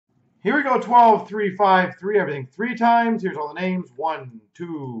Here we go, 12, 3, 5, 3, everything 3 times. Here's all the names. 1,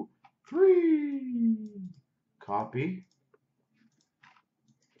 2, 3. Copy.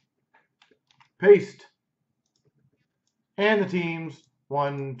 Paste. And the teams.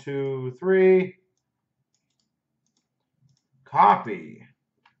 1, 2, 3. Copy.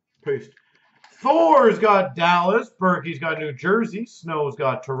 Paste. Thor's got Dallas. Berkey's got New Jersey. Snow's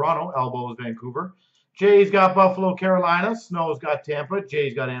got Toronto. Elbow's Vancouver. Jay's got Buffalo, Carolina. Snow's got Tampa.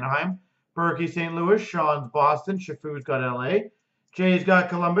 Jay's got Anaheim. Berkey, St. Louis. Sean's Boston. Shafu's got LA. Jay's got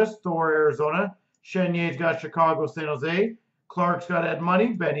Columbus. Thor, Arizona. Chenyer's got Chicago, San Jose. Clark's got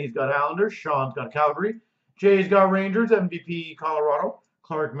Edmonton. Benny's got Islanders. Sean's got Calgary. Jay's got Rangers. MVP, Colorado.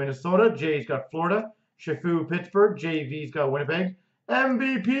 Clark, Minnesota. Jay's got Florida. Shafu, Pittsburgh. JV's got Winnipeg.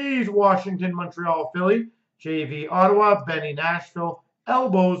 MVPs, Washington, Montreal, Philly. JV, Ottawa. Benny, Nashville.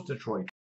 Elbows, Detroit.